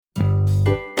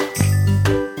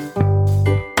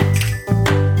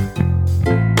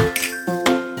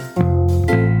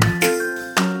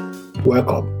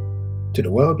Welcome to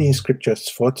the Wellbeing Scriptures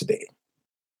for today.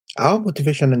 Our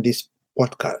motivation in this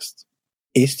podcast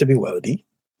is to be wealthy,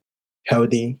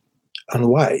 healthy, and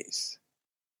wise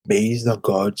based on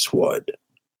God's Word,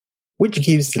 which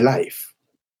gives life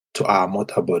to our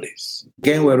mortal bodies.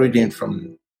 Again, we're reading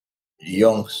from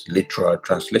Young's Literal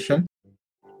Translation.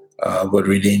 We're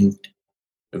reading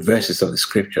verses of the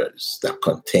Scriptures that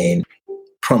contain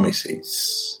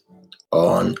promises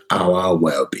on our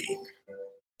well-being.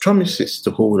 Promises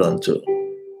to hold on to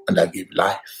and that give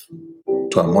life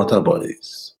to our mortal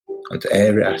bodies and to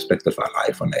every aspect of our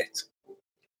life on earth.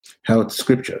 Health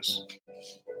Scriptures.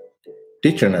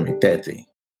 Deuteronomy 30,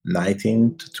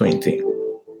 19 to 20.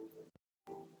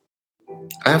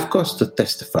 I have cause to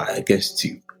testify against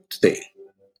you today,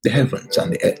 the heavens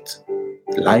and the earth,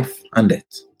 life and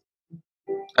death.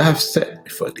 I have set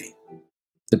before thee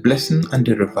the blessing and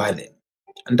the reviling,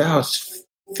 and thou hast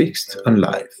fixed on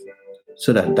life,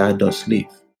 so that thou dost live,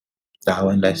 thou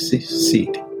and thy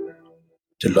seed,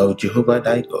 to love Jehovah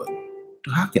thy God, to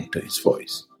hearken to his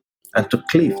voice, and to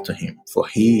cleave to him, for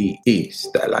he is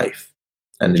thy life,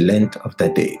 and the length of thy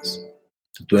days,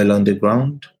 to dwell on the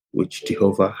ground which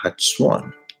Jehovah had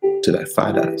sworn to thy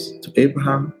fathers, to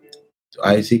Abraham, to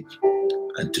Isaac,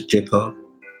 and to Jacob,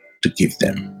 to give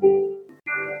them.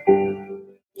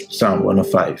 Psalm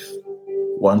 105,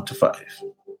 1 to 5.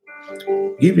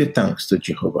 Give ye thanks to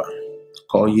Jehovah,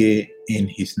 call ye in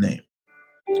his name,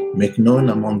 make known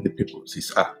among the peoples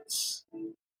his acts.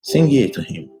 Sing ye to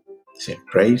him, sing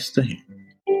praise to him,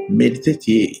 meditate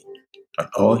ye on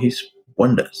all his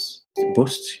wonders,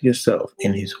 boast yourself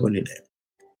in his holy name.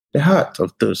 The heart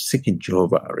of those seeking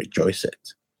Jehovah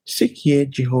rejoiceth. Seek ye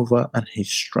Jehovah and his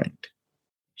strength.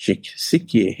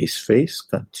 Seek ye his face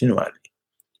continually.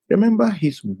 Remember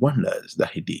his wonders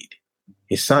that he did,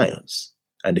 his signs,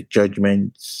 and the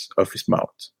judgments of his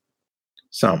mouth.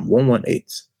 Psalm 118,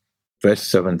 verse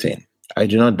 17. I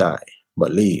do not die,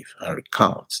 but live and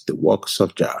recount the works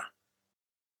of Jah.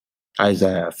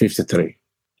 Isaiah 53,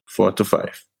 4 to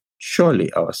 5.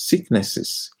 Surely our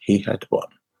sicknesses he had borne,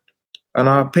 and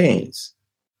our pains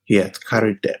he hath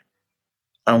carried them.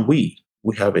 And we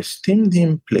have esteemed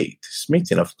him plagued,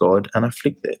 smitten of God, and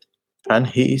afflicted. And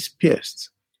he is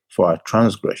pierced for our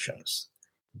transgressions,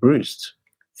 bruised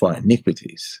for our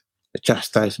iniquities. The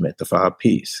chastisement of our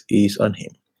peace is on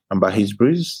him, and by his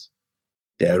bruise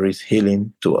there is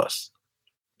healing to us.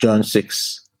 John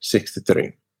 6,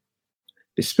 63.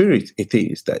 The Spirit it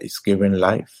is that is giving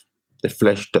life. The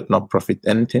flesh doth not profit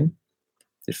anything.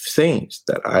 The sayings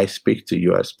that I speak to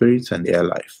you are spirits and they are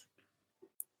life.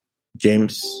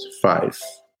 James 5,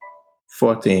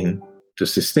 14 to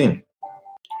 16.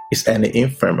 Is any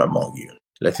infirm among you?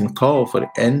 Let him call for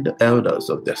the elders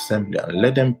of the assembly and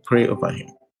let them pray over him,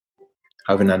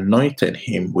 having anointed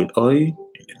him with oil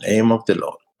in the name of the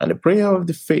Lord. And the prayer of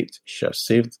the faith shall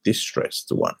save the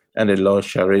distressed one, and the Lord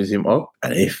shall raise him up.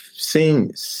 And if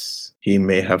sins he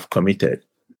may have committed,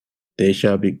 they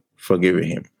shall be forgiven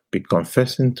him. Be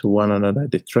confessing to one another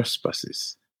the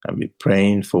trespasses, and be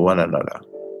praying for one another,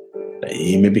 that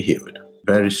he may be healed.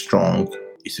 Very strong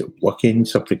is a working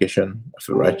supplication of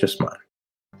a righteous man.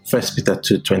 1 Peter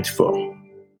 2:24.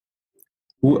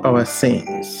 Who our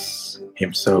sins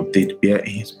himself did bear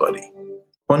in his body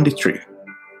upon the tree,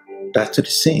 that to the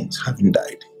saints having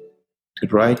died, to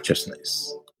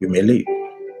righteousness you may live,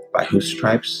 by whose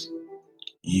stripes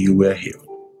you were healed.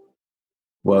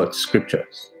 World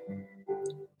Scriptures.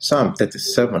 Psalm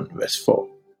 37, verse 4.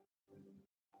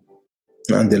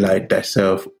 And delight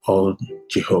thyself, O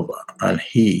Jehovah, and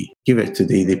he giveth to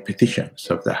thee the petitions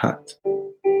of the heart.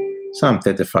 Psalm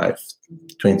 35,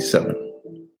 27.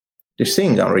 They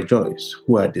sing and rejoice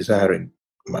who are desiring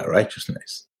my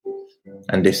righteousness.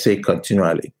 And they say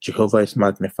continually, Jehovah is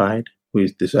magnified, who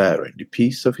is desiring the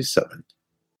peace of his servant.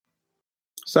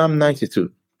 Psalm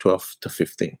 92, 12 to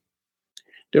 15.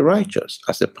 The righteous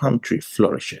as a palm tree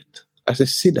flourisheth, as a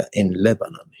cedar in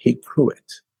Lebanon he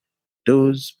groweth.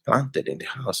 Those planted in the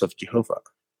house of Jehovah,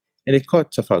 in the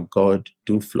courts of our God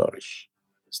do flourish.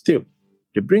 Still,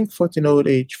 they bring forth in old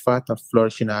age fat and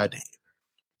flourish in our day,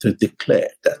 to declare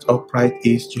that upright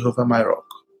is Jehovah my rock,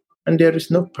 and there is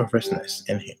no perverseness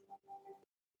in him.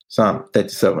 Psalm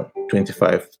 37,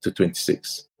 25 to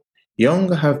 26.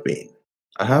 Young I have been,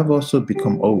 I have also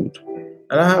become old,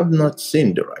 and I have not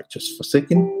seen the righteous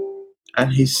forsaken,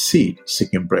 and his seed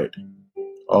seeking bread.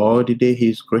 All the day he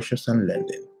is gracious and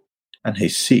lending, and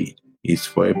his seed is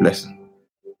for a blessing.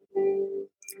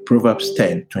 Proverbs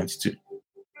 10:22.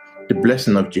 The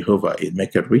blessing of Jehovah it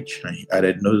maketh rich, and he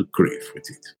added no grief with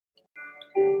it.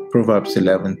 Proverbs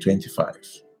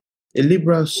 11:25. A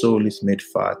liberal soul is made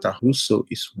fat, and whoso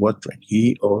is watering,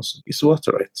 he also is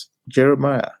watereth.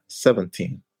 Jeremiah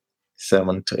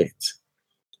 17:7-8.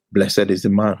 Blessed is the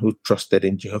man who trusted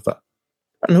in Jehovah,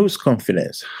 and whose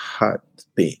confidence had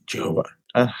been Jehovah,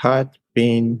 and had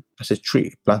been as a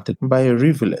tree planted by a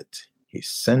rivulet. He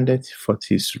sendeth forth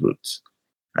his roots,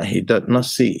 and he doth not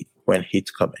see when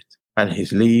heat cometh, and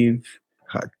his leaf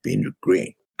had been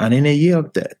green. And in a year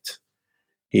of death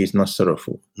he is not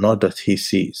sorrowful, nor doth he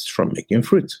cease from making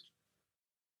fruit.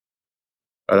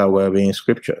 Other well-being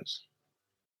scriptures.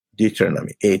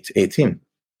 Deuteronomy 8:18.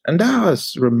 And thou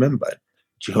hast remembered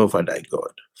Jehovah thy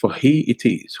God, for he it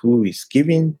is who is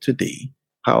giving to thee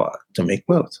power to make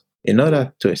wealth, in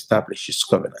order to establish his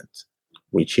covenant,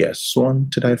 which he has sworn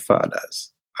to thy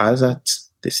fathers, as at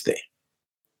this day.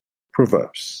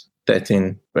 Proverbs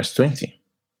 13:20.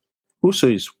 Whoso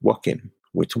is walking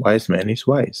with wise men is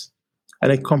wise,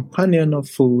 and a companion of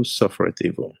fools suffereth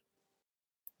evil.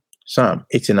 Psalm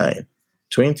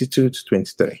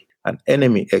 89:22-23. An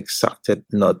enemy exacted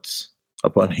not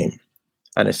upon him,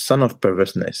 and a son of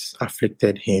perverseness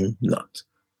afflicted him not.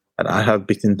 And I have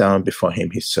beaten down before him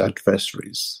his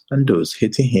adversaries, and those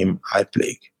hating him I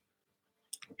plague.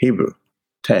 Hebrew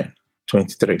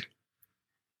 10:23.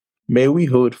 May we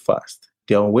hold fast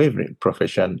the unwavering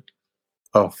profession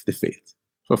of the faith,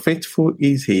 for faithful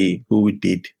is he who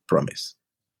did promise.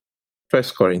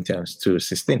 1 Corinthians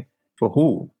 2:16. For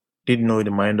who did know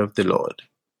the mind of the Lord,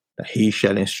 that he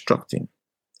shall instruct him?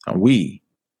 And we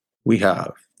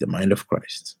have the mind of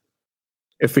Christ.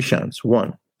 Ephesians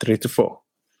 1:3-4.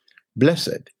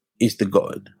 Blessed is the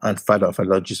God and Father of our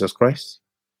Lord Jesus Christ,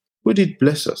 who did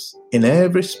bless us in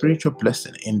every spiritual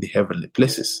blessing in the heavenly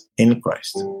places in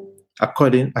Christ,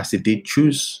 according as he did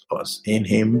choose us in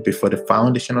him before the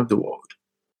foundation of the world,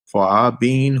 for our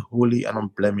being holy and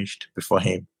unblemished before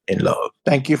him in love.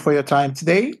 Thank you for your time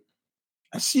today.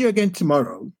 I'll see you again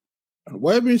tomorrow on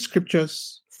Wellbeing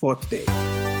Scriptures for Today.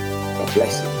 God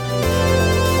bless you.